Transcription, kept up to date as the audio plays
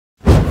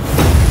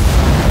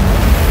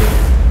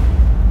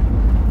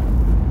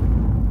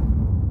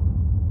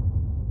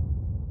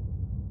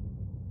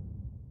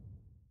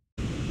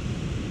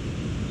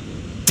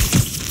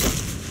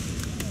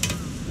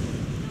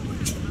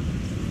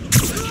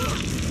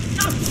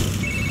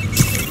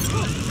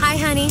Hi,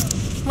 honey.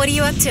 What are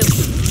you up to?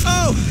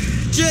 Oh,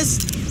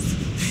 just,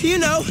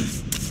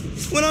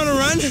 went on a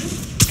run.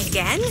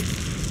 Again?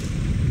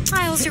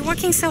 Miles, you're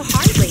working so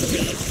hard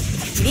lately.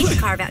 You need to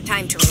carve out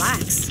time to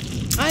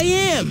relax. I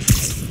am.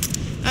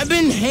 I've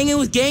been hanging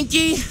with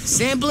Genki,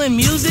 sampling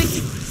music.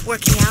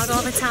 Working out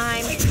all the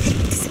time,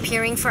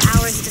 disappearing for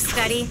hours to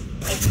study.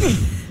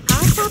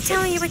 I'll stop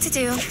telling you what to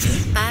do,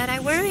 but I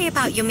worry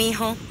about you,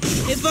 mijo.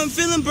 If I'm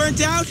feeling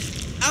burnt out,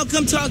 I'll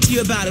come talk to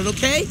you about it,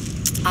 okay?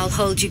 I'll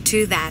hold you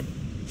to that.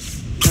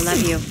 I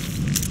love you.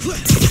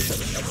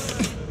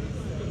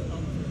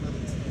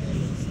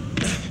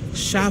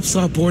 Shop's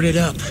all boarded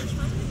up.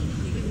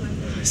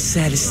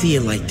 Sad to see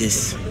it like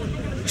this.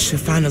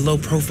 Should find a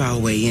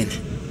low-profile way in.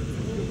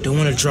 Don't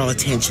want to draw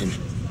attention.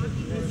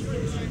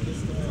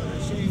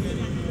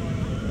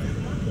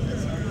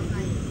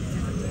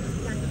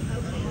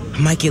 I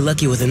might get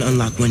lucky with an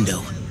unlocked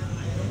window.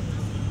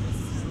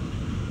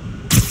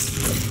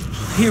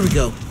 Here we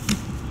go.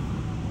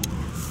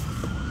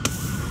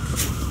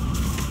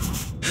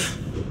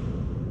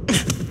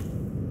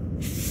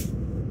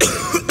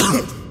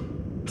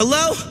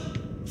 Hello?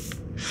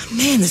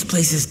 Man, this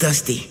place is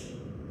dusty.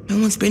 No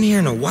one's been here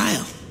in a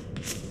while.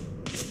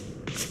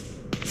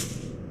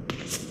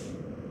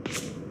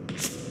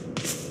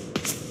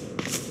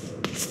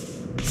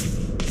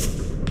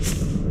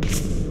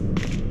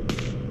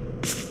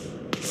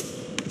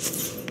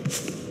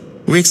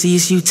 Rick's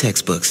ESU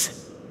textbooks.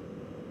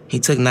 He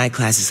took night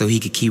classes so he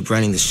could keep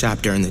running the shop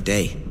during the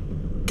day.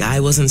 Guy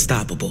was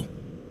unstoppable.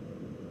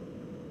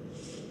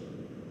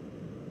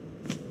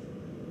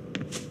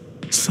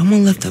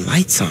 Someone left the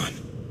lights on.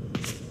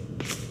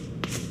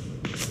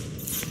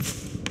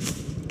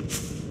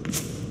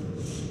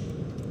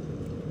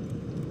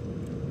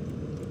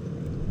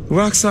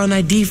 Roxxon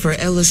ID for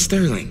Ella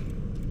Sterling.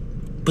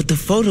 But the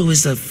photo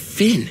is of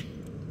Finn.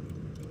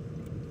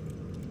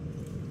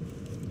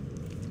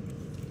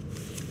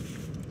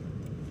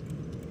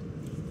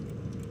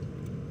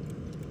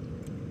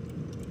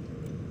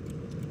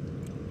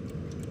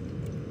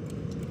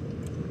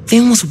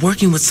 Finn was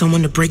working with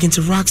someone to break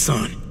into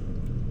Roxxon.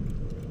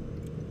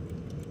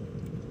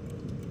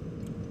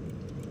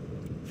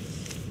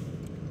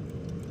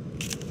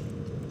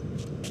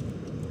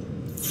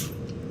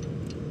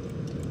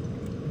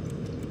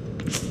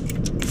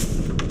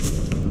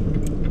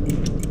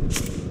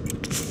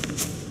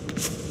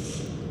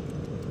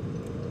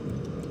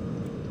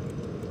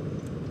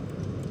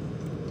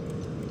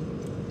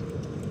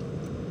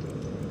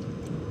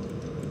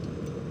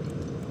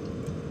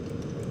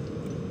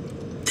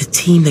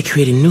 The team that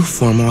created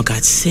Nuform all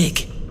got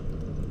sick.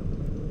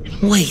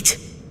 Wait,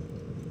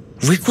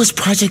 Rick was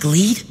project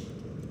lead?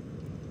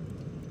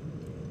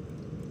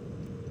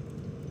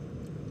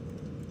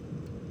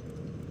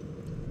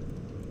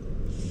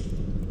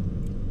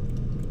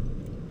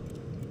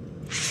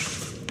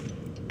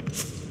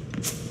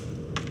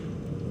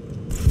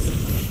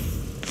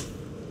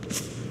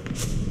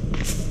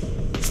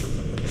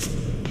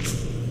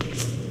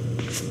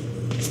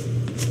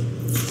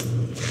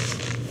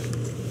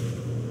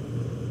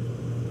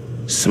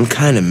 Some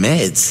kind of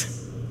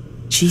meds.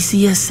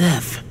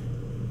 GCSF.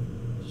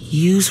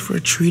 Used for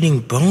treating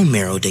bone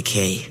marrow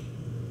decay.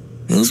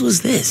 Whose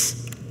was this?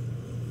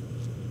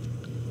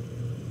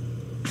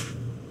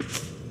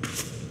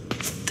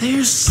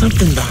 There's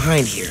something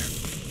behind here.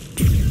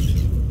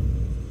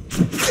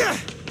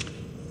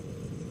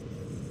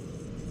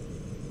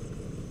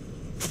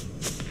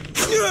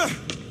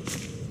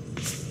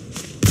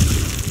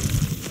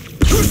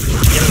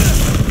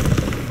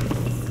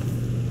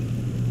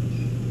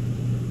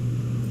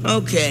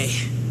 Okay,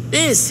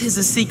 this is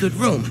a secret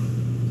room.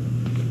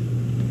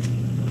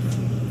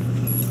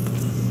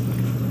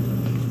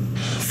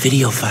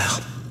 Video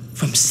file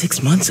from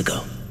 6 months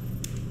ago.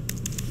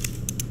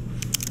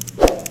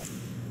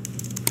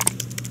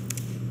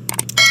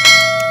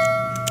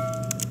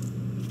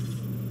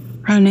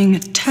 Running a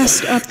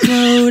test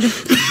upload.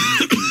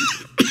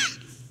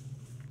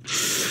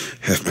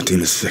 Half my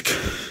team is sick.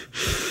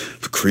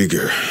 But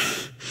Krieger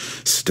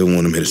still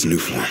want him at his new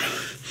form.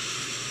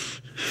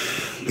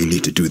 We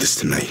need to do this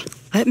tonight.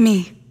 Let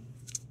me.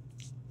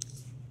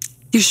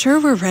 You sure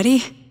we're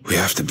ready? We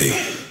have to be.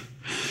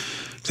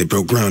 They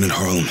broke ground in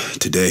Harlem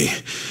today,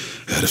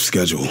 ahead of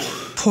schedule.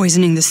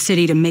 Poisoning the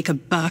city to make a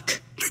buck.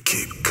 They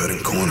keep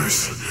cutting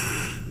corners,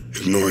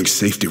 ignoring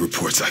safety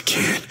reports. I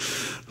can't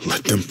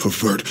let them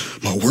pervert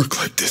my work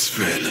like this,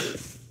 Finn.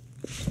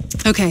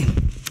 Okay,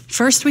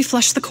 first we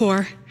flush the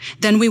core,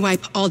 then we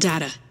wipe all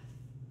data.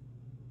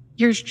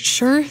 You're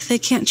sure they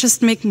can't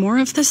just make more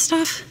of this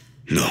stuff?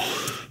 No.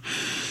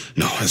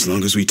 No, as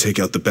long as we take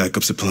out the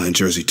backup supply in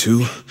Jersey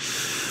too.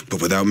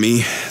 But without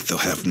me, they'll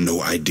have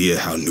no idea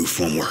how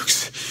Nuform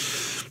works.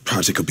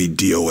 Project will be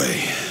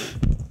DOA.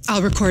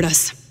 I'll record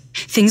us.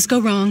 Things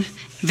go wrong,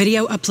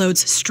 video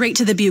uploads straight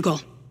to the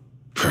Bugle.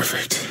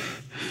 Perfect.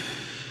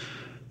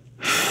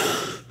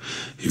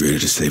 You ready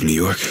to save New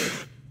York?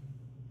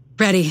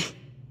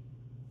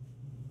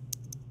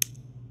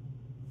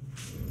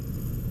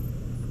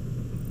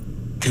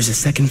 There's a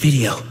second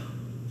video.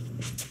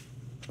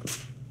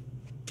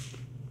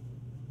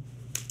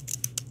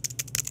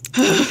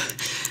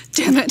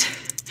 Damn it.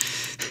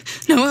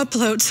 No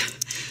uploads.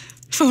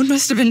 Phone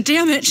must have been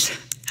damaged.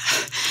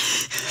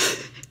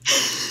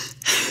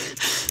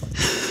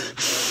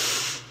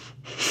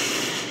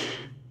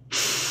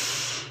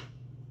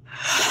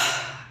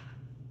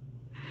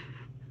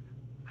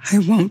 I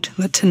won't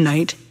let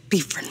tonight be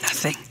for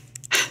nothing.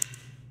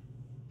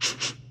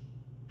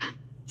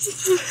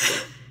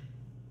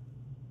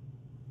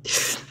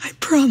 I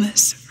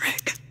promise,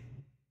 Rick.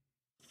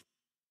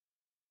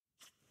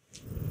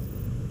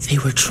 They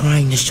were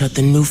trying to shut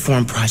the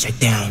Newform project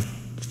down.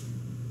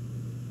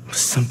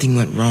 Something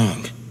went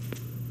wrong.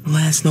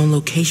 Last known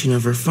location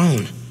of her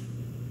phone.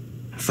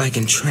 If I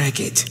can track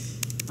it.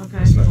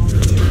 Okay.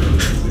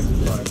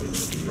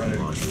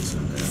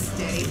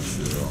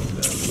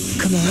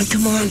 Come on,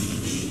 come on.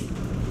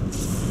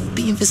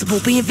 Be invisible,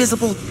 be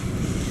invisible.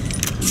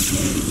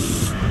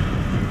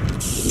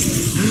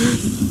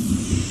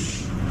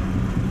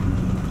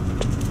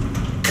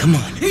 Come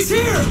on. He's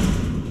here!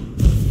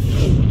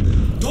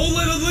 Don't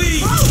let him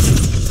leave!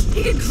 Oh!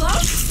 He get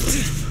close?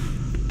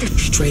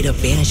 Straight up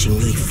vanishing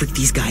really freaked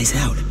these guys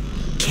out.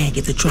 Can't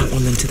get the drop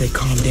on them till they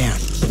calm down.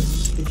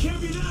 It can't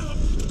be that.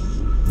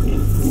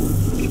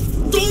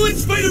 Don't let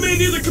Spider-Man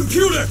near the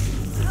computer!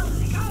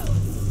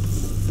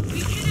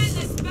 We can end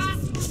this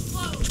fast or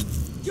slow.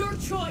 Your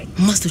choice.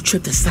 Must have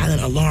tripped a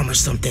silent alarm or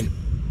something.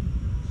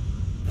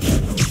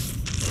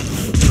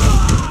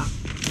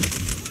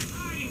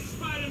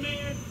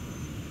 Spider-Man!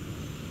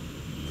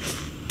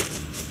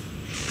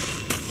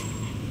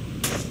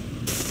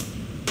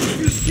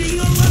 You see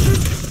your weapon?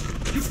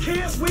 You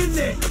can't win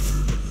this!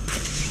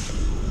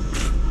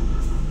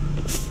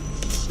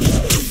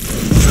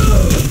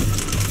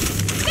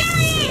 There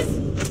he is!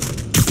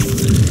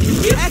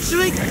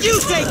 Actually, you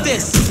take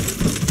this!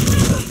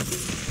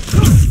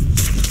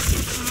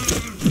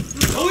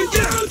 Going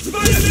down,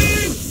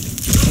 Spider-Man!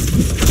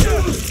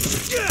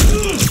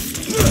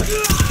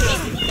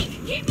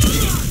 Keep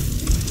moving!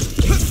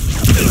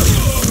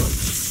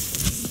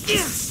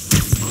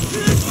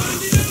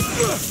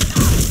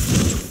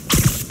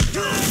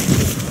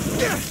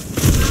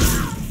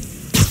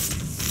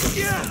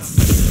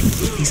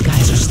 These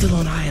guys are still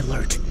on high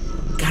alert.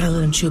 Gotta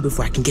let them chill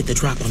before I can get the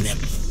drop on them.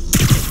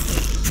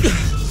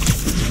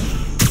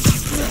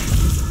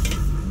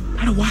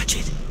 Gotta watch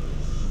it.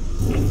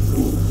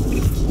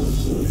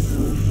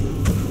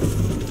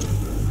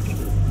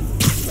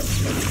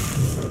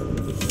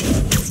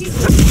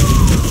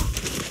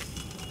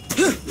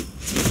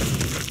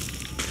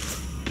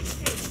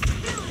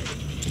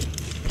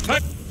 I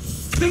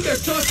think I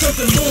saw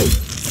something move!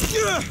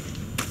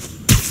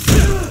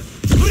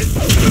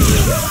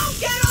 Don't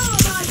get all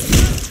of us!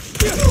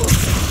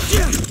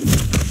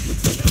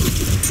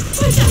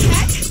 What the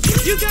heck?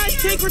 You guys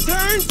take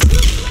returns?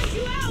 We'll let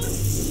you out!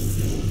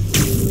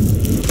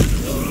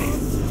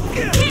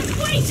 Can't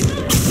wait! You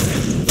won't stop!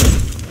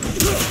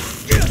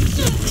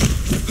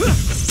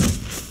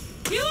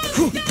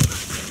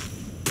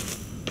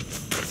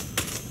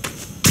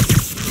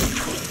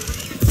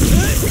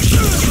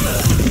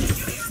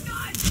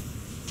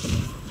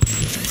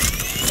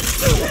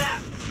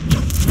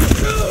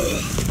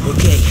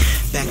 Okay,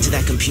 back to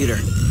that computer.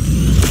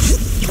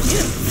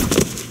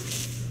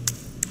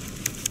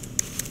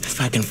 If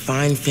I can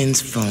find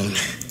Finn's phone,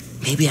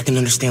 maybe I can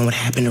understand what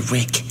happened to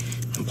Rick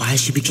and why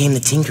she became the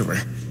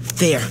Tinkerer.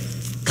 There,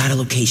 got a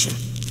location.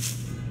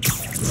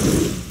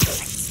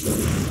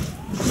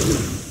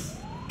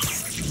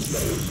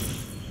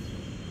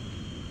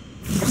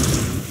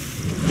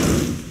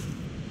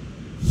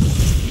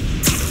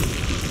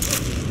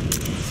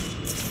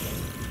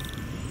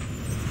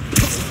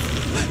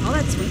 Oh,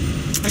 that's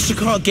sweet. I should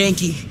call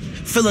Genki,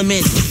 fill him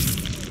in.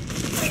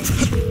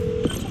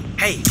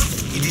 Hey,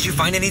 did you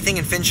find anything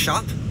in Finn's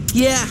shop?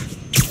 Yeah,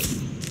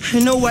 I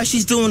know why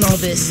she's doing all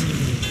this.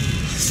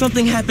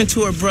 Something happened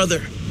to her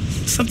brother.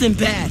 Something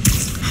bad.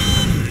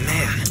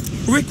 Man.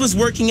 Rick was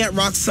working at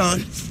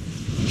Roxxon.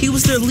 He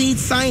was their lead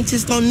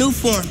scientist on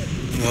Newform.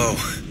 Whoa.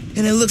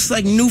 And it looks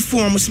like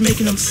Newform was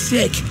making him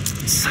sick.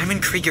 Simon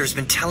Krieger's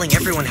been telling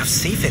everyone how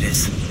safe it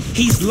is.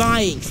 He's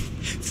lying.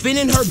 Finn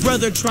and her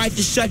brother tried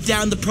to shut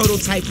down the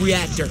prototype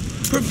reactor.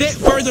 Prevent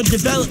further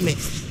development.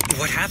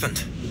 What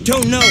happened?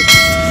 Don't know.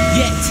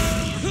 Yet.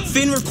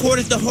 Finn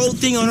recorded the whole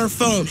thing on her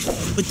phone,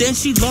 but then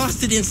she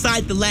lost it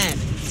inside the lab.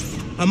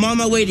 I'm on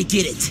my way to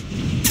get it.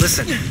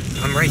 Listen,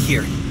 I'm right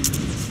here.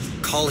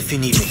 Call if you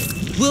need me.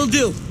 Will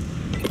do.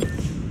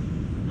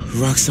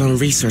 Roxxon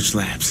Research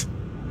Labs.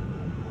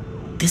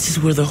 This is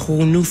where the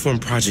whole Newform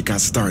project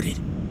got started.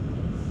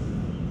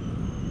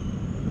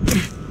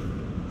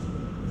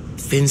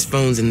 Finn's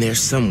phone's in there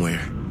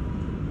somewhere.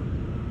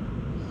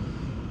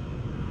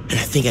 And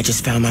I think I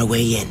just found my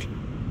way in.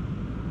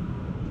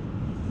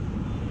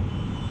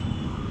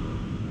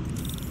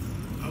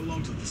 How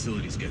long till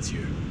facilities gets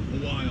here? A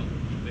while.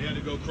 They had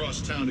to go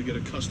across town to get a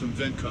custom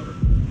vent cover.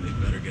 They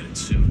better get it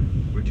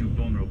soon. We're too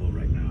vulnerable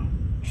right now.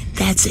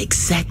 That's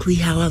exactly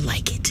how I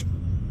like it.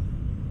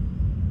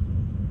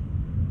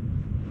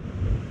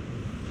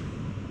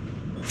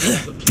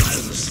 The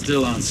plaza's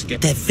still on schedule.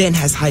 That vent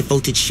has high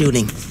voltage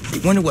shooting.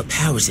 Wonder what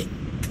powers it.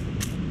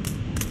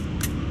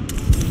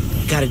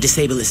 Gotta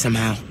disable it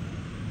somehow.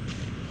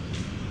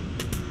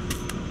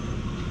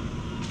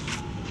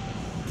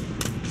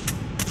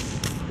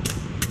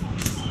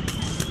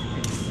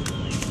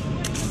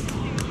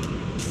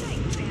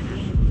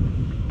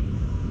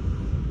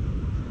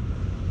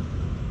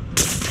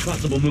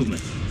 Possible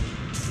movement.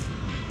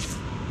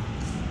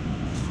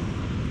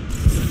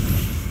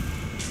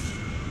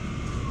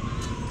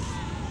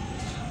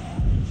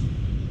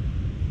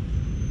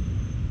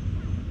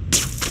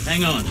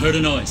 Hang on, heard a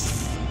noise.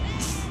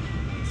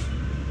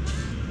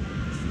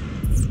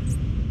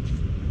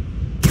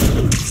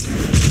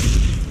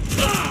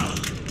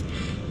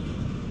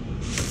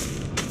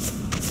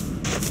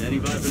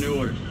 Standing by for new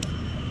orders.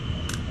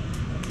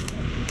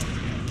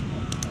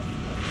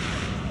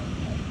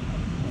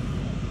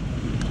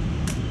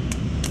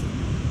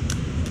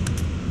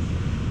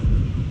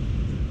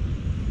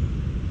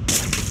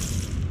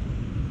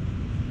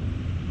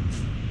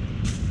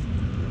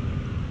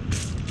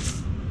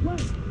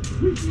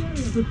 Reach the area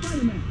for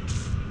Spider-Man.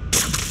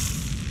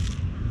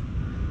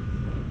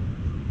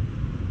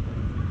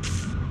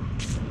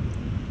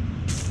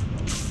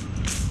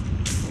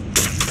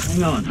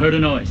 Hang on, heard a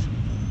noise.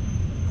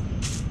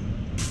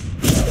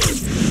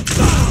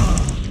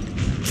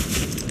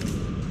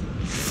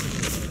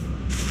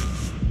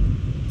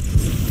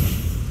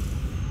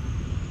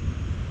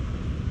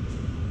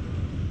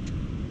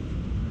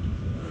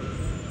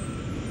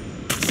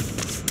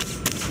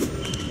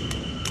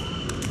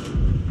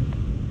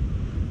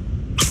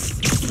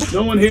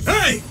 No one here.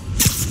 Hey!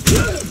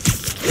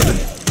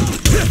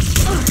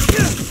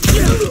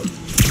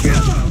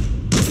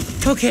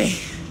 Okay.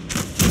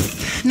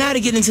 Now to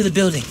get into the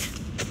building.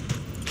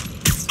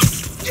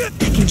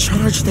 I can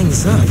charge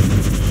things up.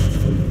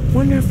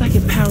 Wonder if I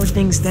can power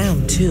things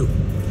down, too.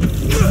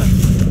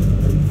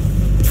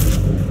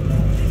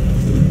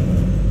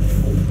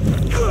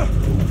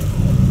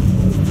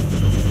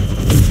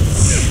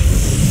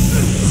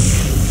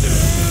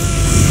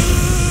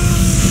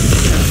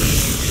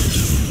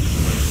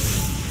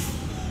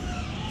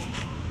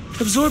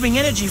 Absorbing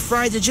energy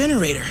fried the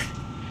generator.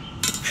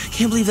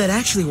 Can't believe that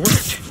actually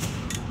worked.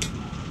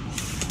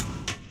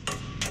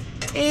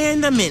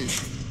 And I'm in.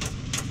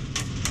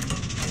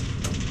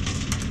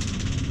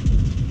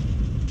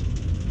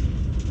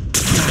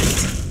 Got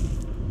it.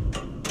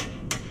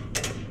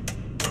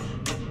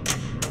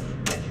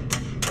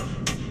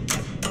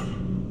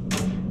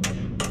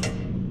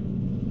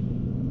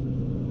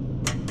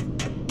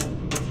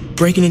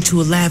 Breaking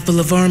into a lab full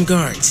of armed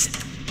guards.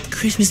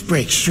 Christmas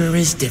break sure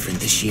is different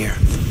this year.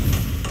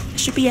 I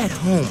should be at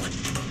home,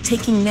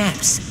 taking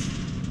naps,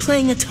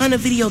 playing a ton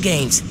of video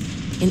games,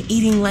 and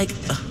eating like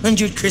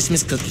 100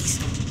 Christmas cookies.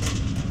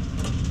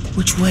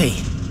 Which way?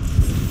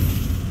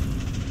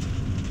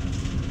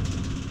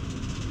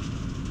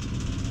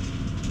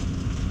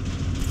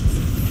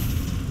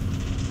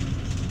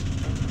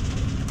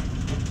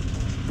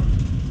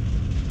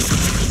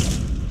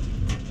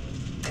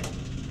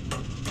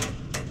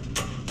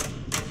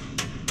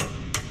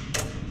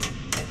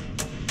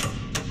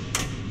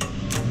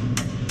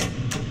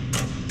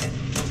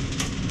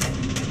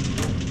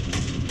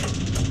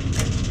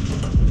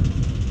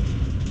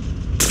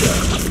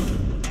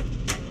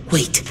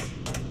 Wait,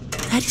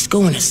 did I just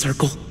go in a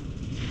circle?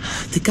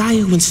 The guy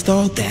who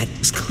installed that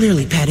was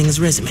clearly padding his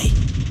resume.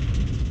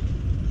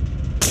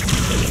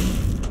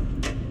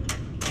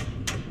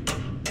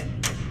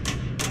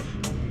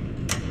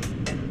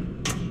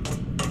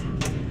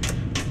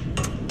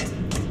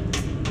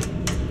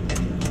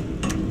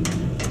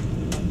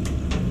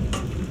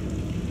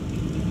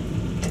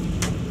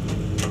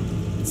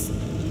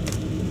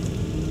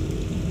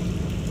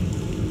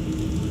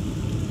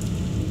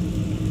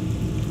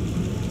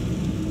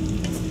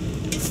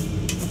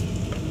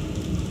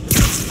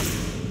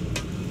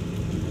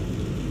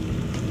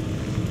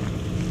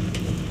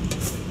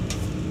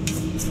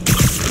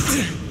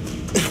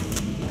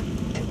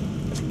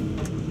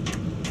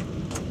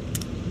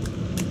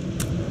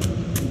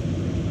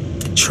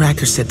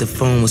 Tracker said the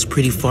phone was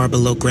pretty far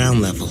below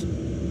ground level.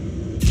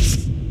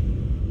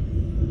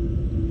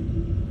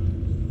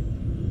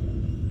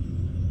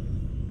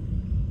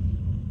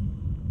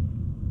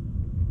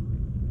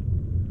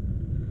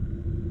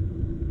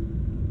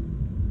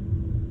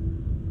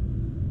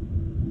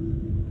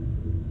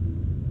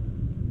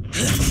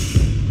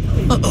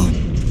 Uh-oh.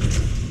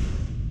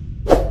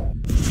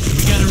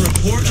 We got a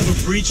report of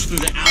a breach through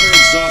the outer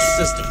exhaust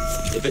system.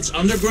 If it's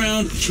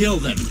underground, kill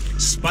them.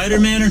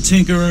 Spider-Man or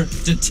Tinkerer,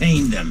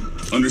 detain them.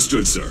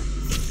 Understood, sir.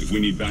 If we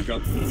need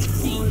backup...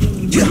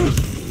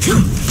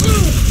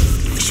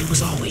 Wish it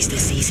was always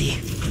this easy.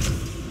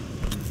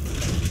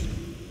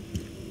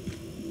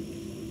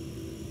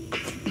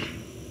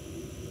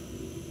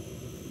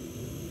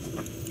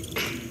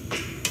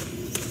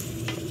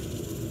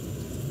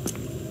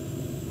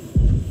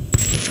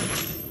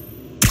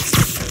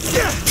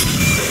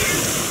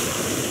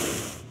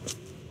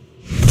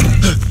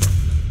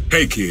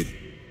 Hey, kid.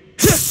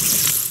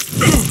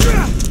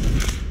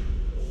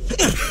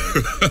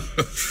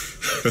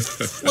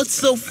 What's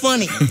so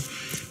funny?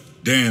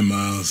 Damn,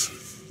 Miles.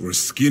 For a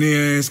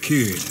skinny-ass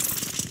kid,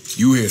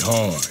 you hit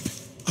hard.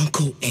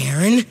 Uncle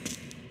Aaron?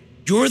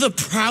 You're the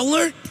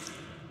Prowler?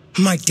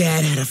 My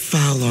dad had a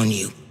foul on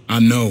you. I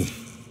know.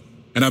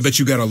 And I bet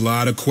you got a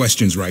lot of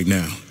questions right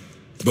now.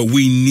 But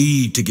we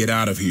need to get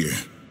out of here.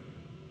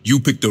 You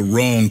picked the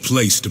wrong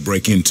place to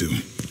break into.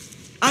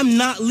 I'm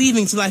not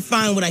leaving till I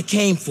find what I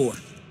came for.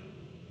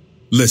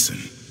 Listen,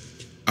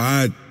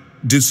 I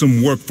did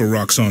some work for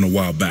Roxxon a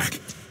while back.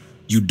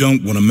 You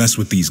don't want to mess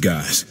with these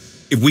guys.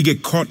 If we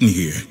get caught in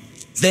here...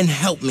 Then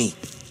help me.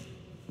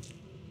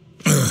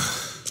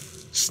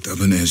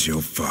 Stubborn as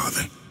your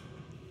father.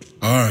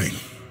 All right,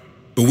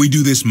 but we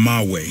do this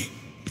my way.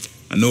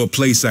 I know a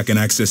place I can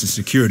access a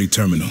security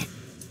terminal.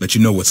 Let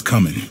you know what's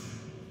coming.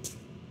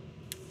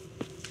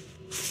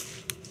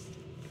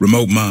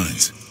 Remote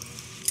mines.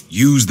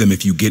 Use them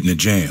if you get in a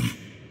jam.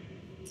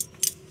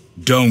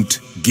 Don't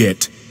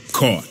get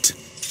caught.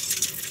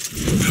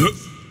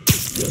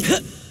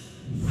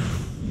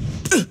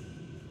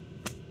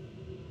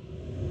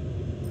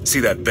 See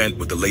that vent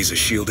with the laser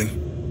shielding?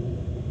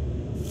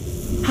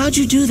 How'd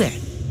you do that?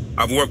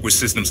 I've worked with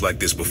systems like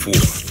this before.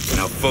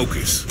 Now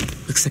focus.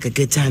 Looks like a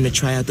good time to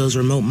try out those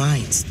remote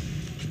mines.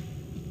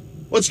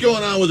 What's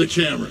going on with the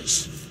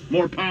cameras?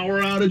 More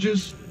power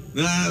outages?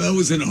 Nah, that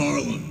was in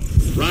Harlem.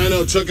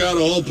 Rhino took out a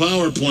whole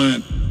power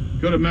plant.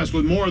 Could have messed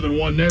with more than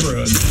one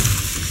neighborhood.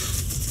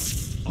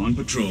 On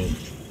patrol.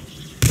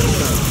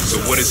 So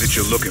what is it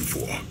you're looking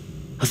for?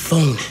 A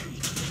phone.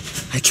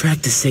 I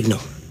tracked the signal.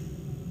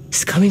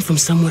 It's coming from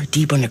somewhere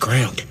deep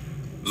underground.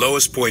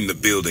 Lowest point in the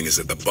building is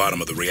at the bottom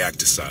of the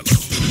reactor silo.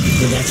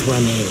 Then that's where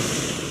I'm headed.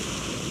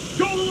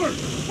 Go alert!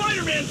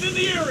 Spider-Man's in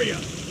the area!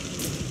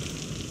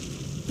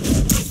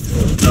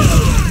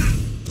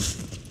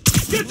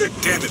 Get the...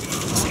 Damn it,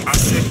 Miles. I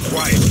said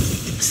quiet.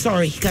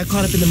 Sorry, got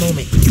caught up in the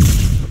moment.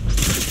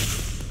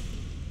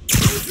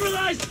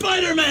 Neutralize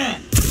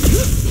Spider-Man!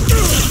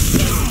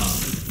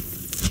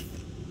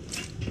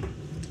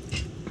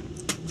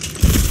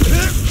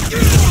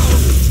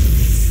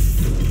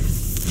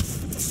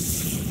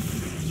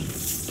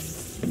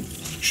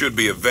 Should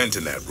be a vent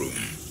in that room.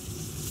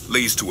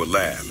 Leads to a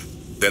lab,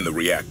 then the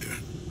reactor.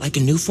 Like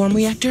a new form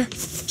reactor?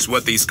 It's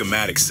what these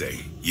schematics say,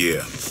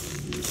 yeah.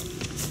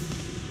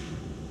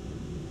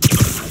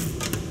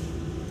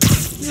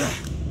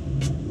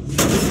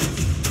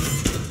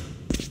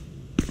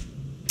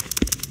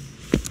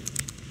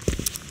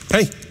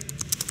 Hey,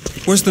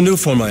 where's the new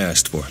form I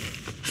asked for?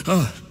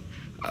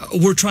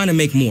 We're trying to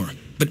make more,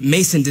 but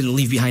Mason didn't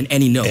leave behind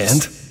any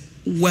notes. And?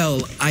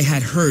 Well, I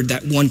had heard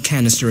that one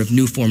canister of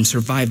new form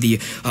survived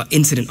the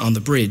incident on the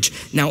bridge.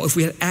 Now, if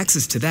we had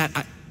access to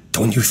that,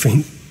 Don't you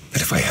think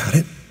that if I had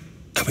it,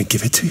 I would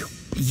give it to you?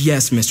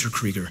 Yes, Mr.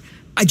 Krieger.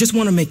 I just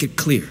want to make it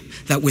clear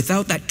that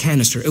without that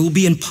canister, it will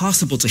be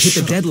impossible to hit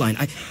the deadline.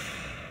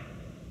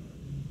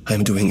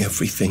 I'm doing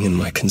everything in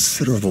my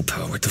considerable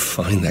power to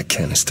find that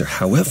canister.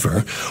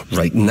 However,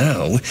 right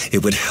now,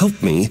 it would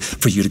help me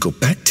for you to go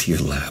back to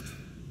your lab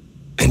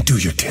and do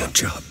your damn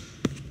job.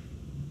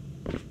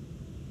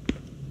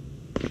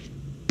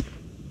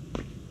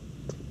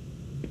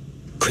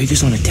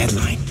 Krieger's on a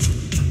deadline.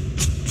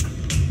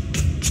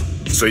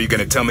 So you're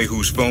gonna tell me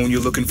whose phone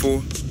you're looking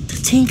for?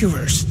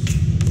 Tinkerers.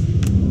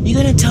 You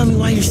gonna tell me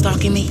why you're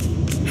stalking me?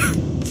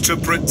 To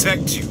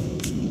protect you.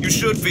 You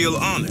should feel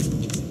honored.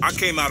 I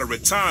came out of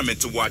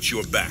retirement to watch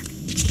your back.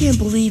 Can't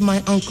believe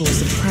my uncle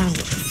is a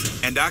Prowler.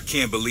 And I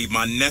can't believe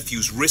my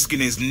nephew's risking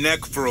his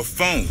neck for a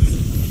phone.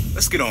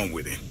 Let's get on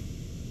with it.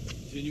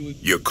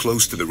 You're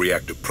close to the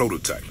reactor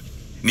prototype.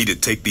 Need to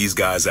take these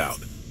guys out.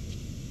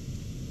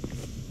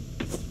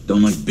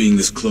 Don't like being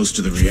this close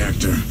to the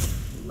reactor.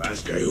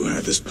 Last guy who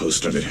had this post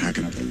started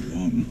hacking up a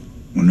lung.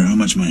 Wonder how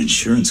much my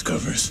insurance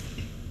covers.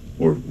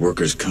 Or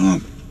workers'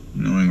 comp.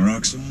 Knowing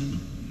Roxxon?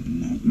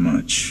 Not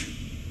much.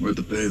 Worth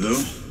the pay,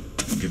 though.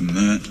 I'll give him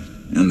that.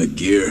 And the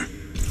gear.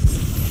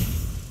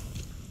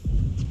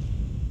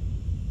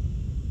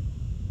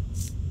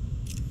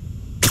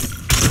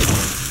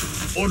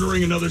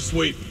 Ordering another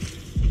sweep.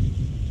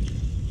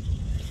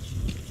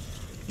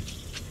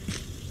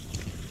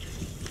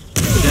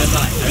 Stand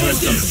by. I heard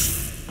something.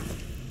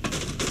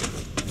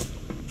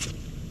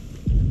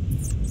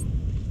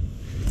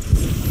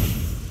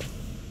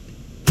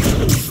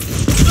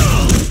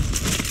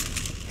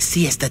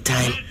 Siesta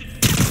time.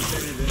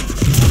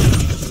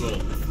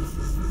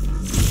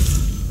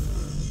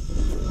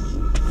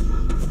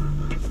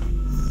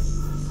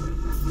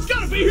 It's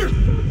gotta be here!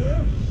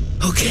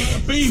 Okay.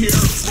 Be here!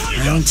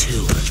 Round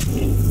two.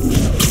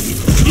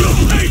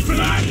 You'll pay for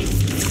that!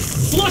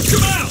 Flush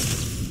him out!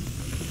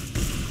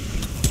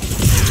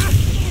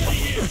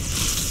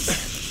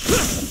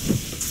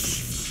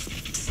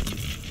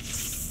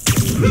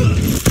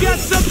 Got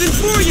something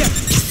for you!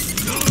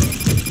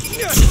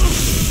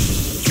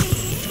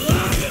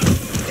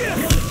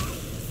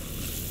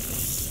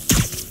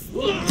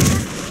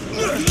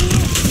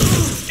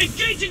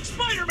 Engaging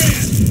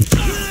Spider-Man!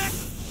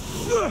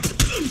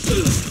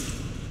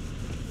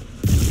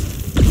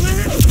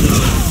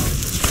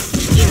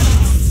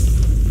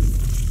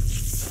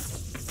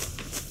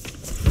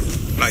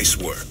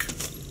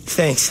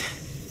 Thanks.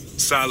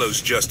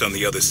 Silo's just on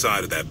the other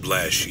side of that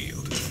blast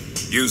shield.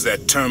 Use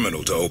that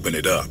terminal to open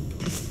it up.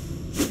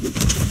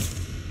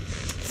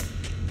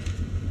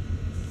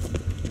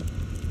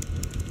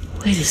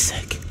 Wait a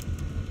sec.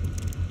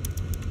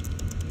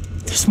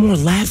 There's more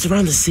labs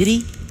around the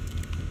city?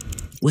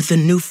 With a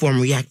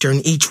Nuform reactor in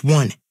each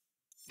one.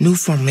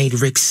 Nuform made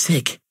Rick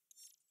sick.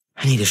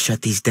 I need to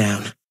shut these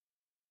down.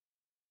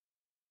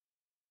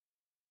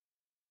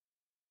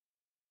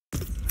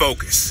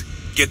 Focus.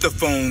 Get the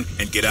phone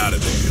and get out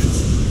of there.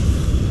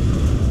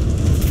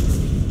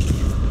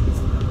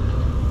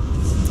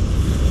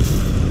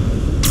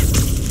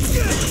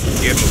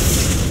 Get moving.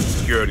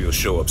 Security will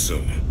show up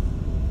soon.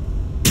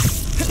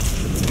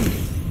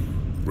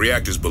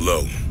 Reactor's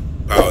below.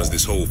 Powers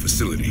this whole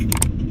facility.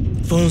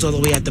 Phone's all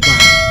the way at the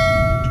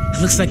bottom.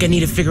 It looks like I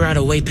need to figure out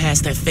a way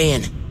past that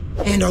fan.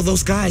 And all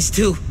those guys,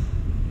 too.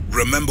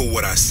 Remember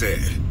what I said.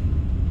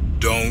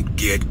 Don't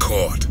get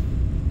caught.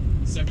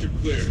 Sector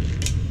cleared.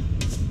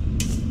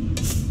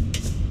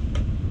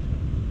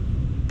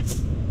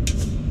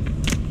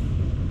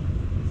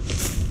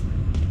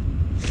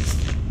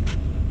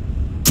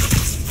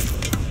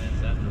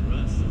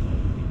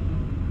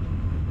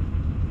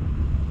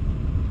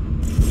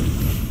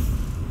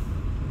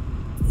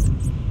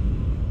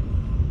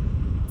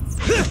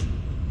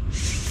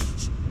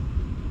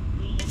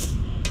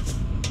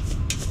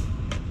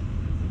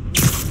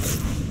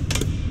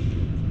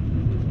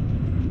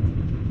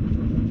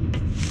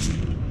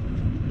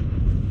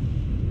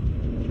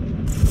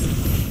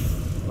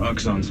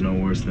 Roxxon's no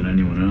worse than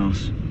anyone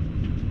else.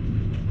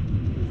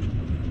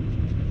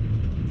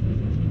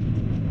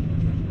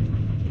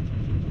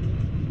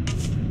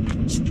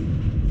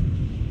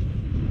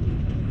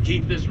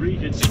 Keep this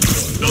region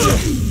secure.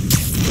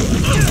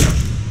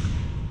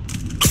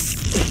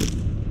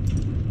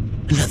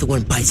 Another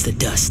one bites the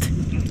dust.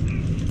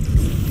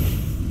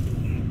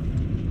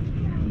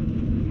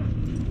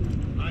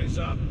 Eyes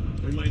up.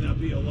 We might not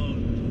be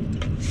alone.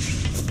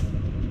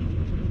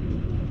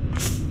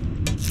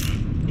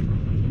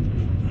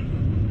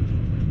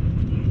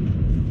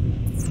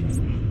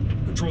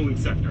 Controlling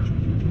sector.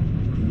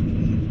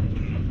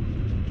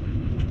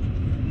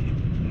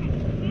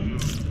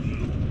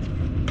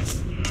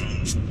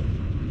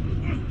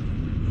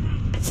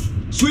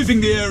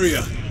 Sweeping the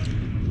area.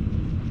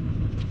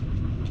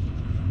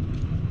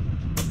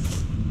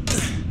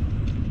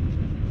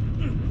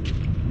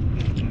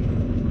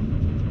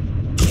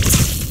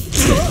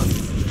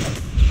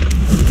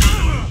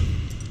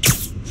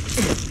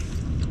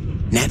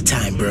 Nap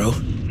time, bro.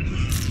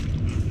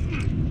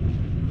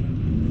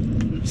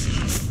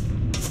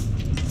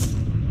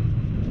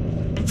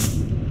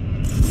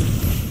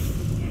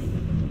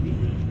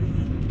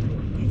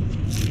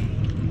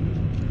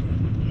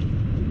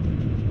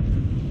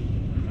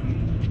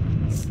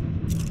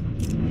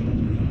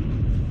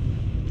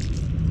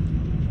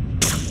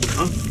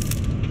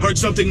 Heard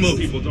something move.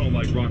 People don't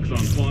like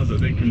Roxxon Plaza.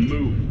 They can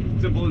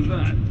move. Simple as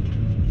that.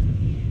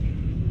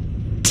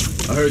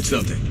 I heard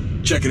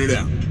something. Checking it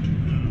out.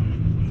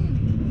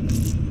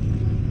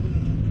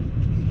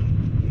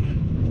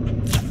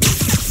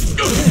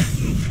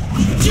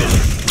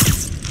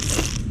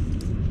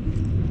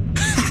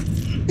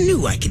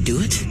 Knew I could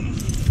do it.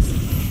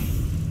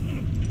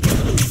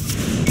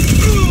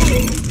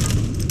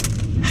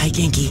 Hi,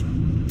 Genki.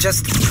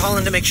 Just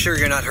calling to make sure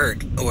you're not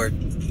hurt, or,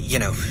 you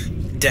know,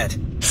 dead.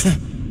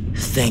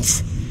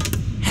 Thanks.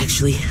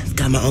 Actually, I've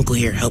got my uncle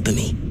here helping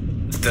me.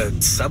 The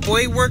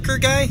subway worker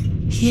guy?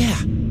 Yeah.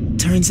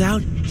 Turns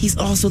out, he's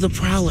also the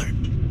Prowler.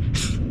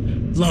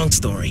 Long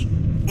story.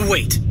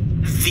 Wait,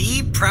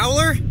 the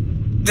Prowler?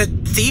 The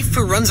thief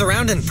who runs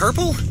around in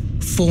purple?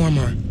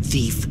 Former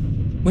thief.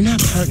 We're not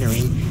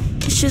partnering.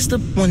 It's just a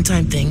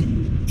one-time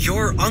thing.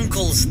 Your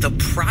uncle's the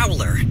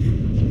Prowler.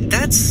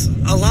 That's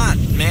a lot,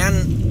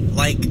 man.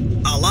 Like,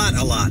 a lot.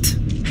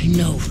 I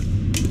know.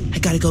 I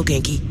gotta go,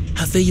 Genki.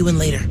 I'll fill you in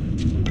later.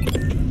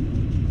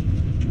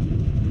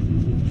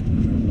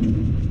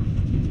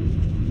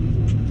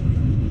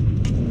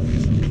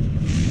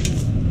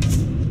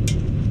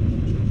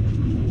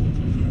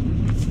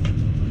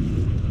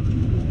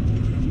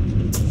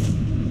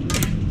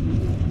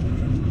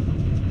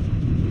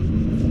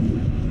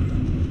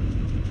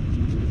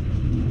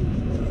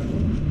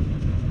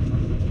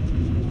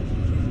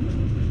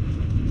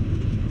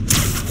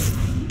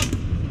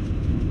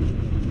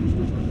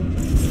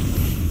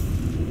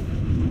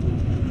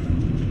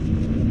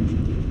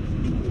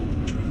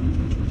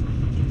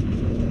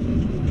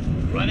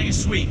 Running a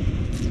sweep.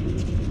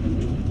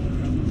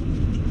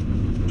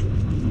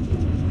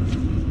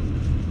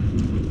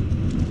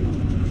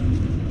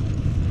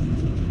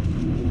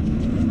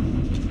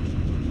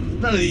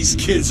 None of these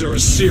kids are a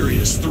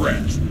serious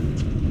threat.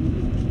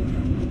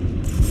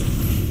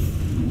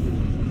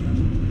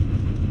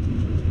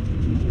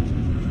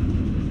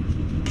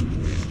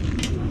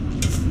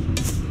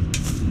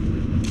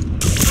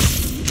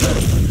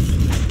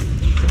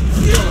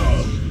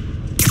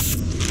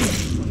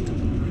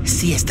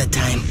 Siesta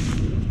time.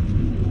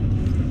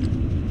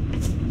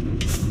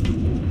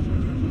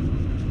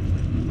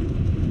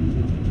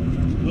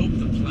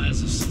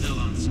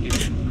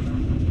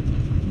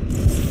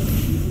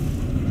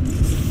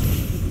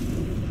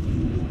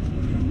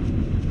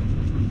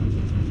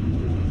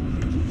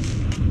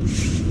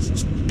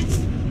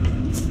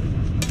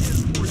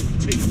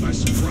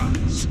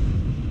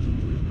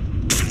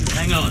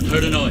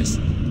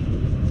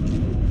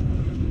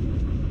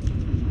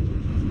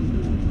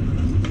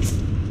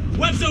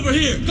 Enemies over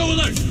here! Go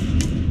alert!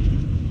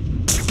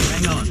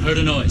 Hang on, heard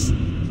a noise.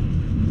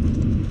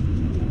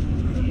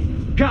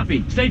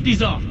 Copy,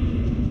 safety's off.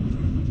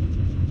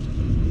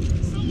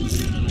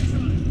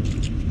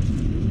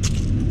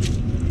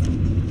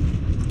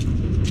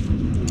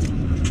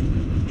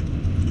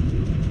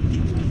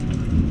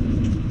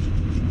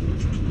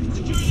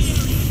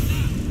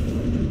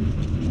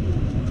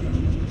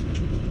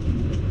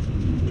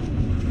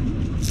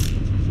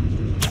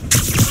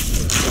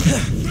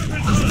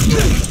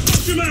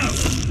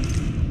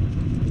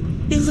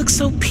 It looks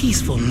so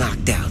peaceful,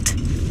 knocked out.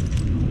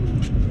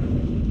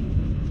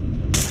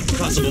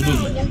 Possible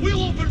movement. Or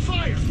we'll open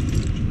fire!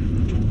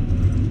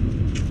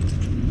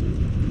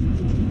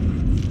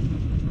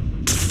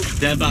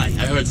 Stand by,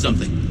 I heard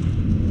something.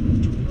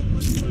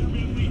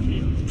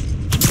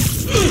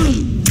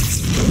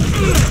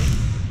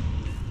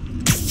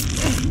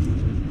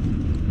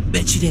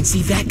 Bet you didn't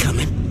see that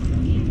coming.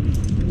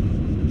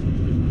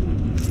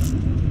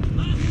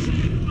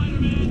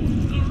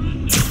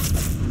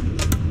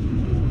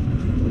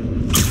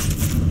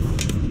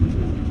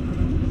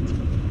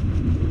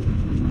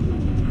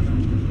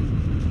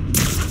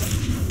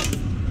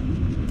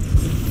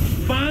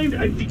 Find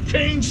and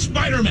detain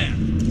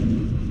Spider-Man!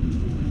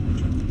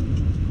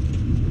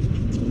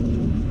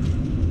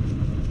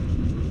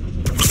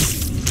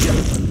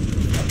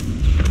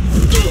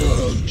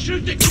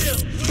 Shoot to kill!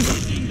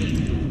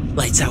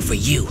 Lights out for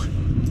you.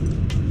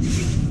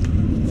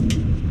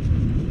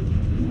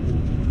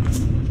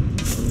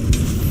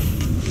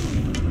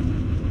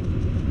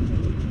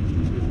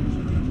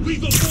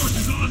 Lethal force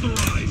is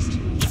authorized!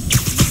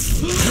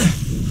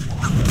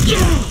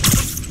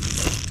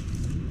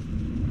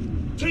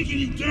 Taking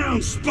you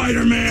down,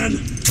 Spider-Man!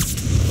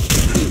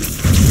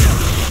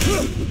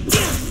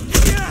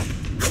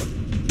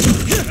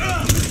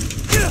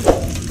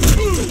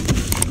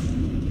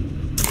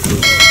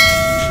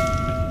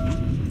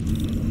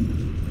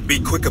 Be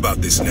quick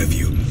about this,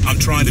 nephew. I'm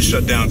trying to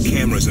shut down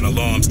cameras and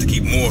alarms to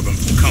keep more of them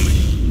from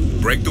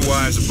coming. Break the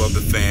wires above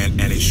the fan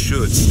and it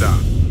should stop.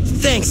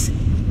 Thanks.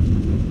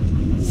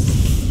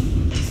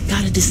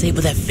 Gotta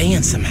disable that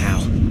fan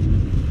somehow.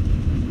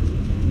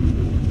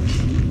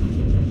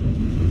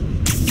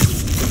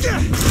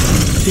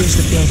 There's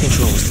the fan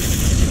controls.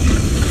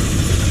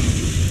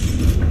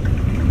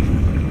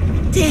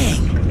 Dang!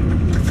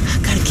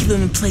 Gotta keep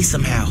them in place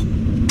somehow.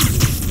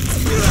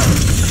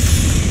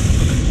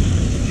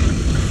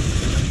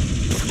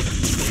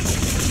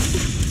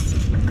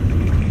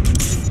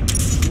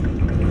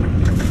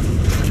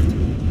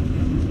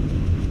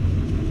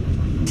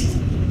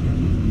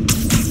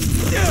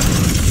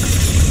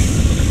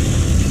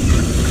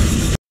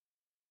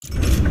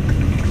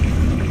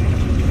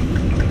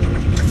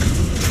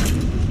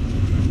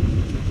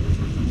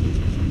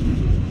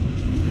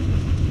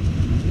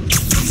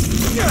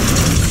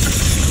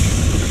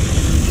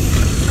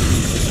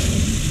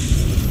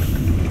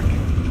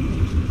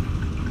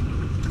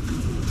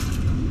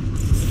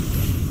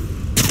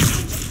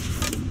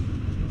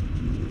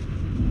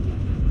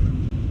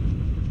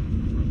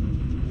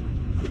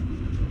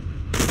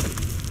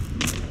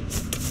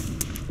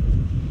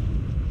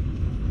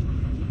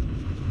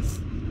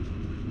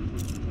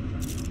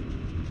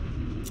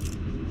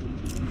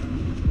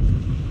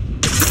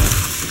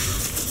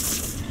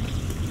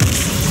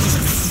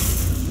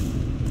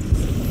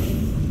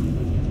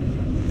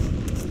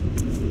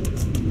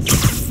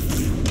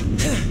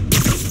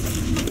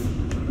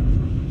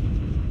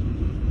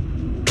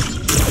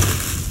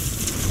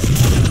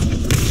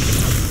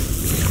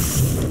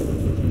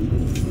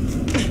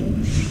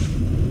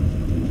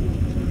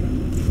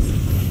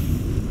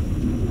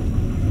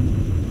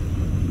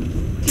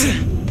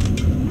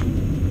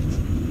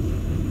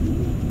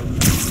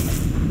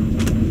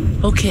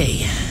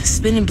 Okay,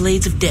 spinning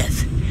blades of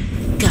death.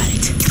 Got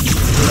it.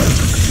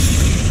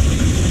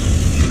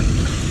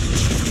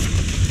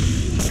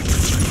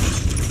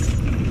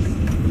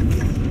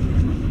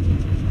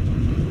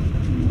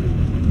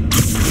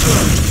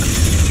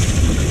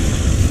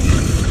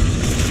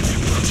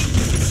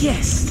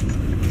 Yes.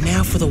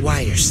 Now for the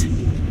wires.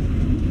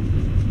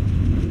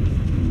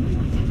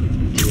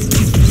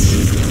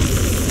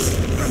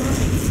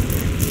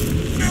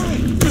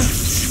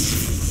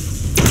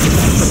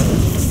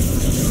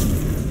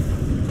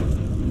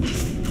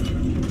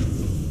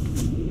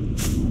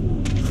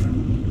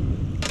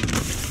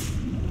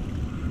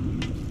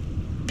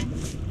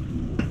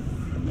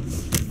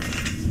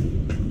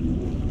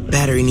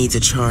 Battery needs a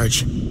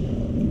charge.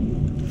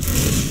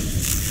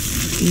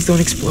 Please don't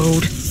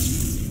explode.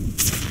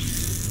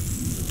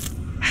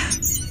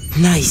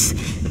 Nice.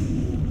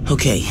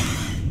 Okay.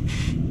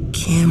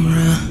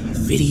 Camera,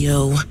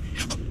 video.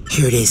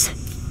 Here it is.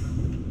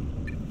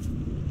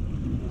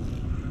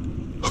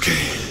 Okay.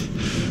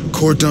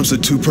 Core dump's a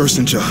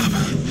two-person job.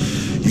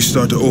 You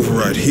start to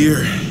override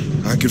here,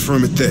 I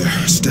confirm it there.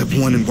 Step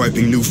 1 in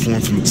wiping new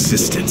form from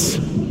existence.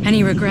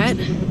 Any regret?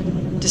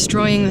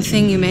 Destroying the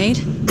thing you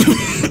made?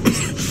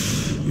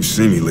 You've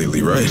seen me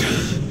lately, right?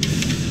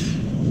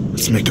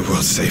 Let's make the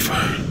world safer.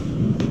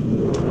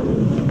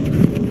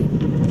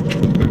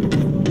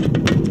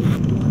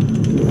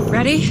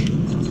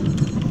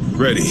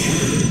 Ready.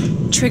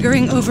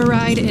 Triggering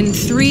override in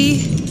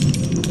 3,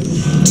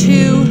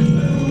 2...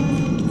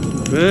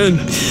 Ben!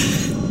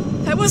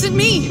 That wasn't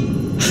me!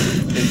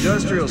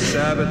 Industrial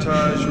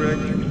sabotage, Rick?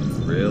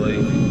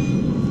 Really?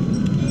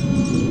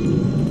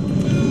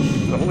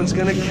 No one's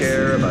gonna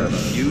care about a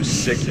few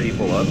sick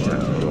people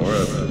uptown or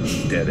a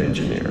dead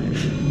engineer.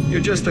 You're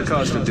just the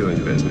cost of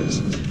doing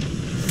business.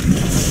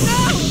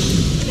 No!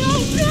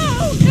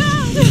 No!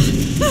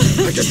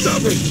 I can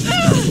stop it!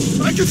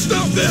 I can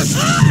stop this!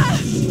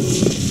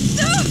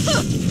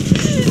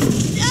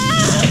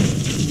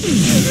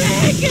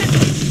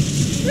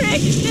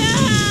 Rick,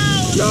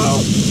 no!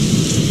 No!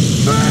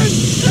 Ben!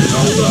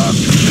 Don't look!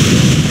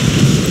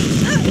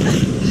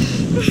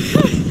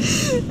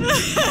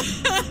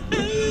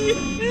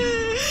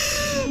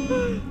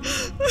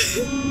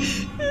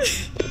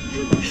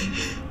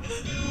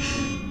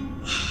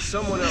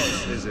 Someone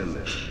else is in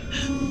there.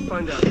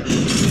 Find out.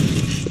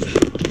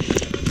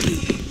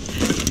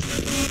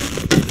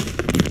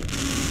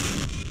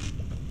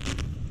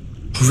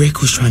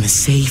 Rick was trying to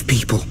save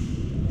people,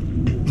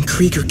 and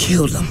Krieger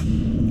killed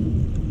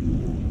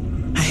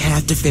them. I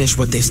have to finish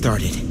what they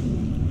started.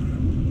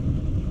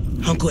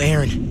 Uncle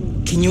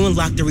Aaron, can you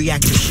unlock the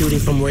reactor shooting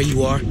from where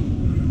you are?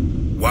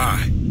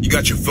 Why? You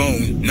got your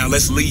phone. Now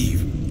let's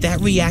leave. That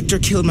reactor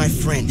killed my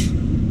friend.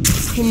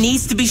 It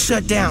needs to be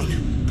shut down.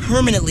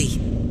 Permanently.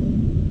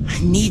 I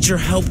need your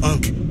help,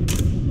 Unc.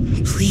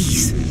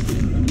 Please.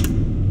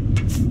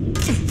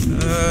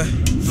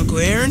 Uncle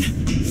Aaron?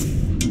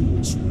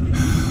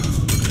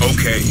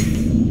 Okay.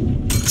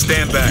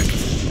 Stand back.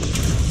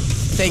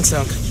 Thanks,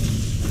 Unc.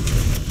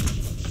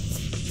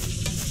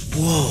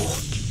 Whoa.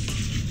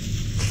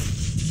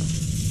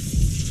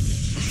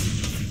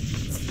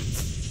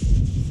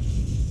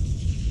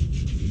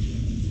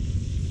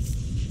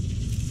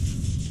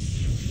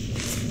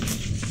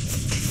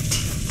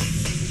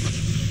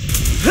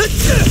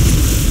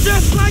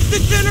 Just like the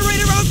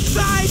generator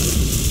outside!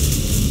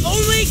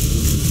 Only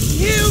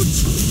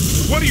huge!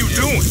 What are you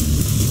doing?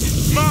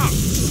 Mom,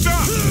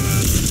 stop!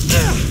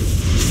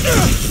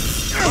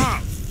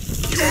 Mom,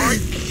 you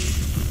alright?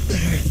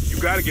 You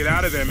gotta get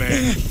out of there,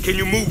 man. Can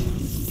you move?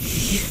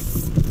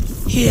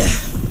 Yeah.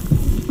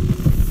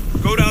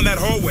 Go down that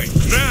hallway,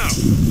 now!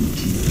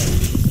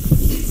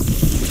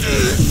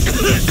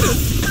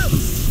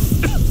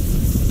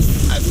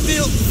 I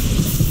feel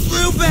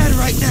real bad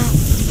right now.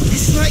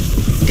 It's like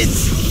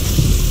it's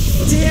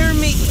tearing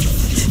me.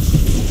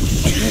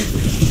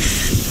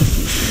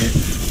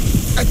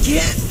 I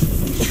can't.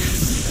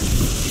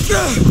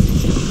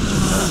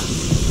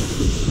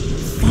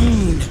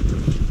 Phone.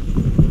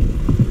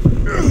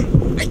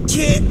 I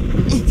can't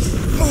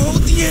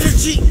hold the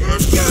energy.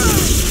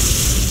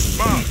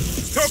 Mom,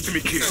 talk to me,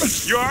 kid.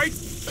 You alright?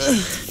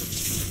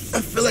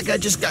 I feel like I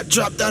just got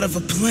dropped out of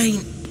a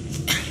plane.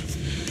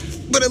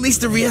 But at least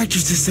the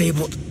reactor's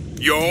disabled.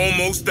 You're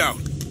almost out.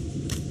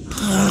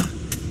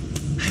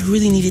 I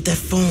really needed that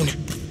phone.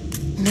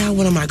 Now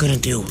what am I gonna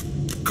do?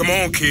 Come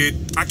on,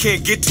 kid. I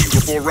can't get to you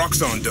before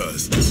Roxxon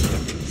does.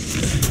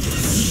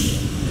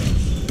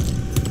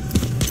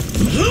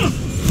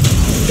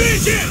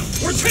 Stand down!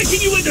 We're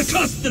taking you into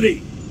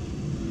custody!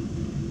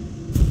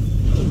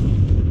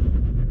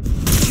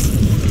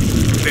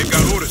 They've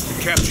got orders to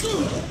capture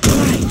you.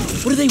 Why?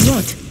 What do they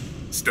want?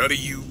 Study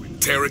you,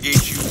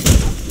 interrogate you.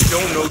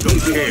 Don't know,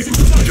 don't care.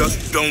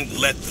 Just don't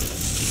let them.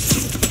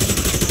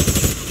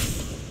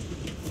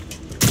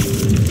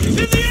 He's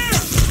in the air!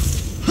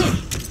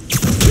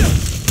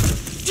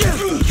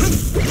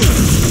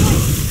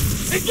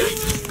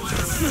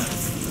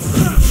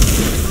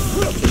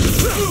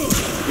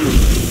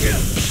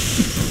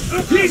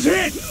 He's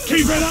hit!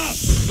 Keep it up!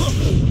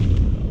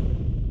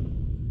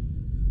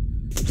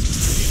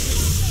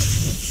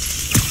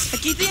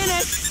 Aquí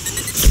tienes!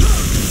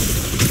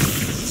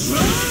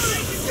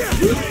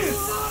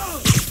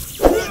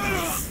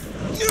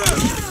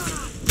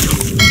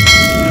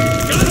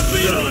 Got a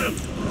beat on him!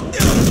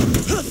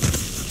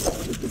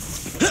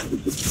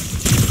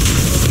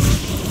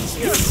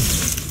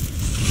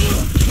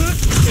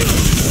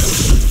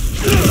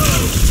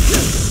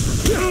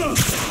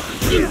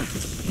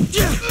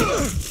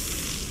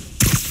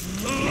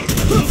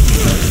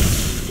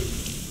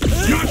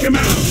 Knock him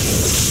out!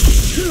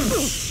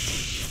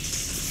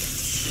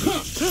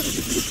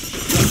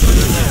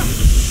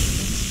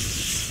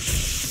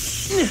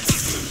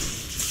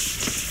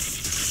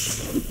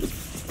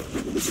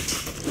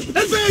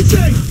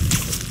 Advancing!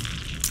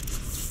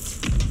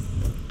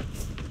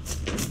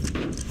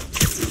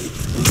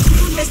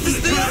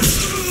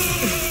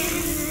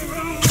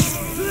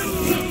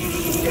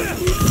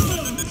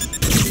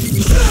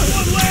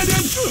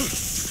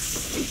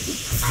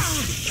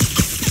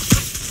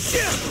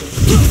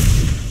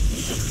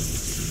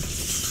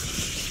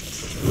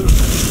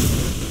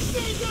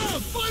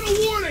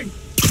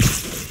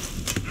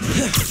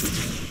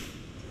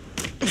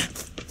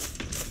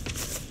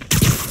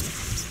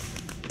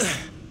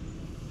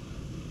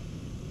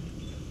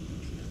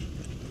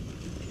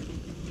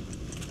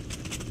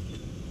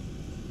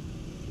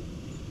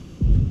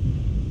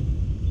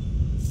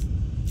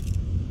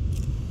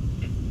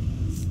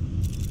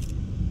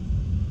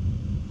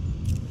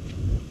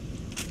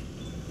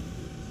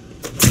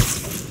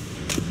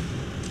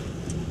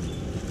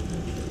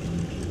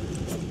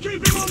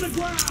 Keep him on the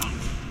ground!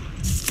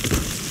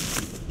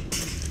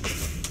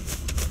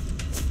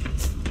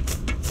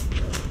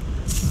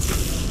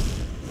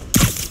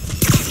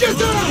 Get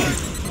down!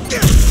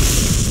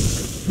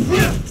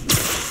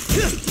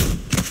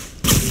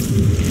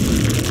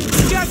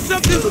 Got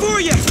something for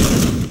you!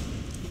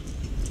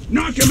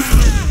 Knock him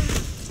out!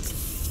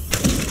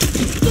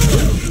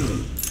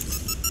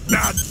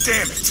 Nah,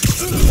 damn it!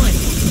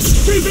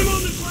 Keep him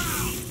on the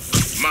ground!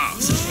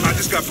 Miles, I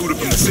just got booted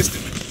from the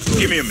system.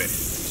 Give me a minute.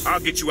 I'll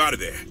get you out of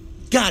there.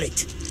 Got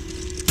it.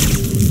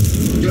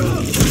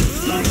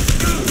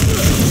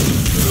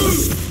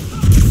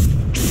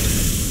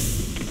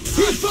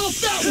 He felt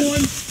that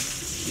one!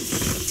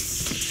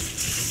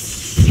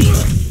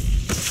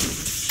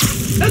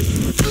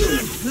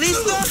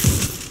 Listo?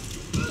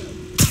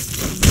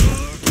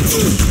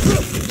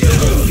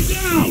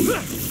 Down!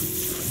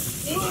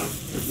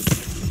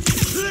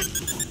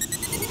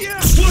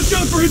 Watch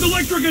out for his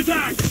electric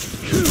attack!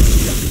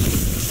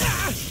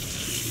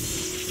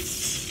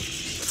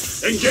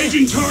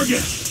 Engaging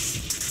target!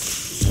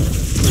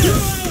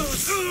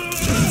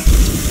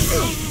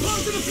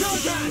 Positive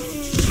contact!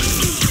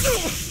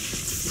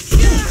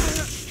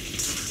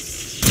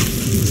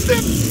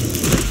 Step!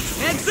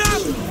 Heads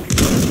up!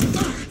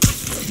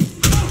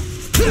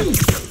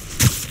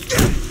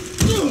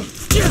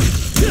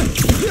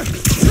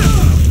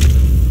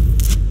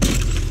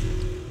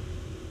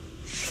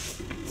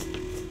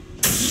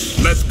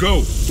 Let's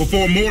go,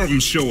 before more of them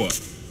show up.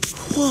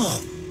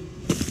 Whoa.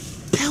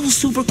 That was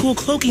super cool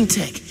cloaking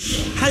tech.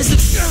 How does it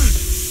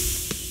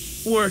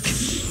work?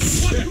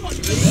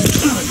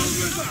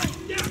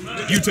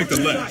 You take the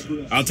left,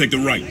 I'll take the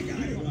right.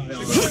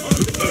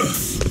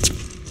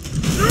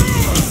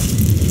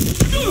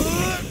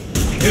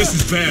 This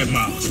is bad,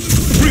 Miles.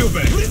 Real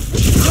bad.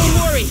 Don't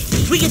worry,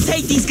 we can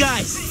take these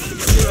guys.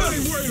 I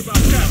ain't worried about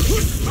that.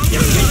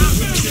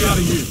 Get out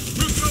of here.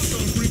 We're both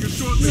gonna bring a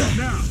short cut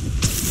now.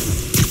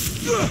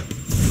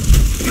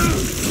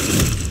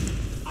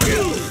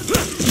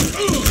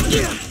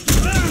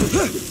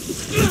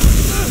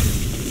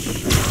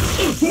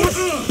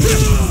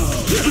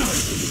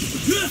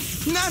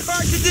 Not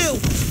hard to do.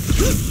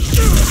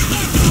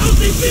 How's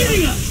he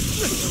beating us?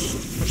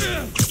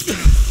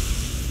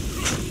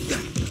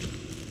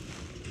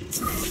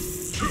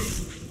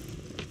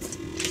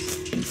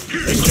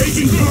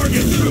 Engaging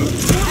target.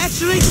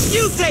 Actually,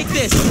 you take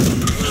this.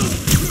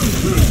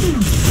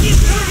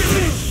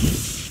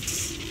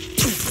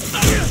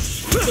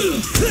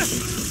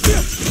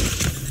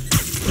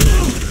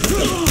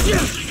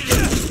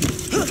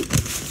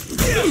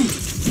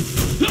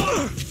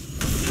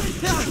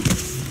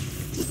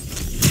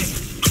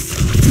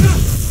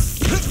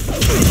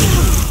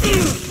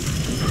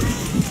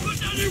 Put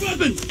down your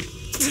weapon.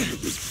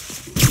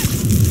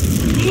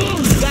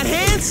 Got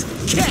hands?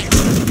 Catch.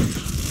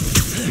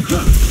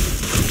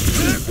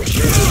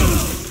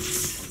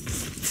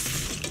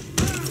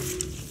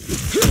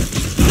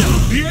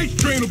 The 8th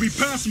train will be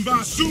passing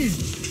by soon.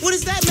 What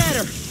does that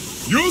matter?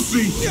 You'll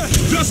see.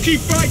 Just keep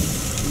fighting.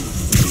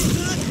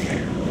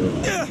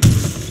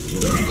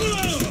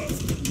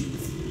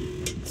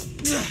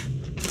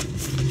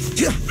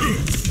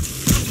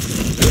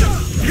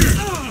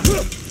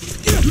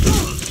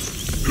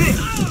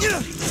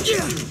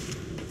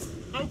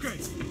 Okay,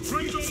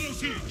 train's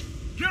almost here.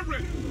 Get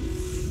ready.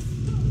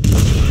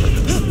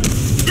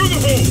 Through the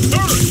hole,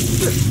 hurry!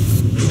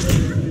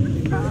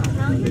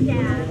 Tell your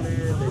dad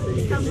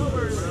to come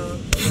over.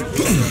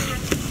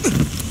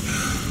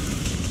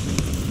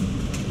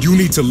 You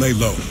need to lay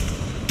low.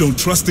 Don't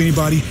trust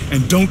anybody,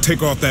 and don't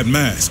take off that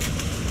mask.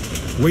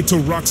 Wait till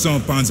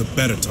Roxanne finds a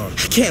better target.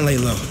 I can't lay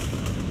low.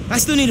 I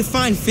still need to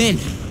find Finn.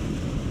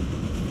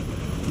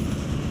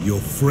 Your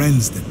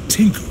friend's the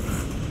Tinkerer.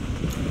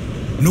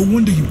 No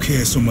wonder you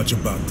care so much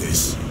about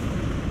this.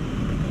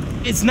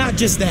 It's not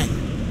just that.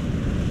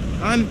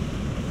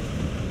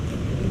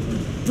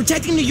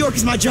 Protecting New York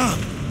is my job.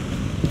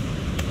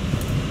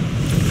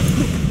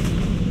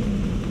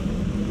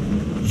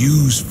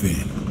 Use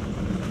Finn.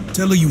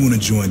 Tell her you want to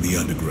join the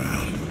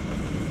underground.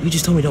 You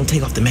just told me don't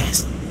take off the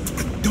mask.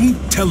 Don't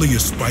tell her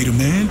you're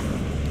Spider-Man.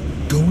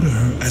 Go to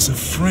her as a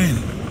friend.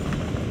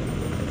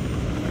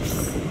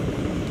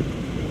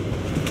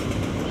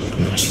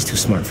 No, she's too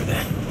smart for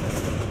that.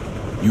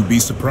 You'd be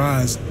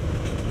surprised.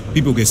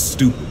 People get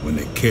stupid when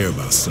they care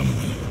about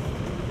someone.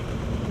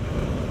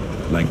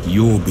 Like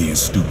you're being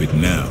stupid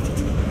now.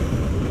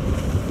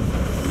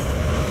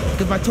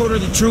 If I told her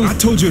the truth... I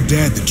told your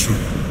dad the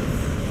truth.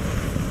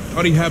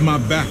 Thought he had my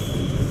back.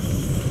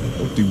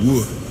 Hoped he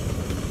would.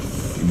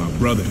 Be my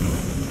brother, no.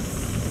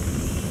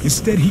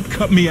 Instead, he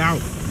cut me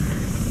out.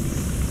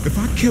 If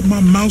I kept my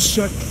mouth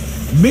shut,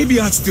 maybe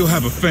I'd still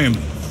have a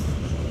family.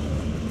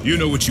 You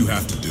know what you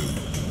have to do.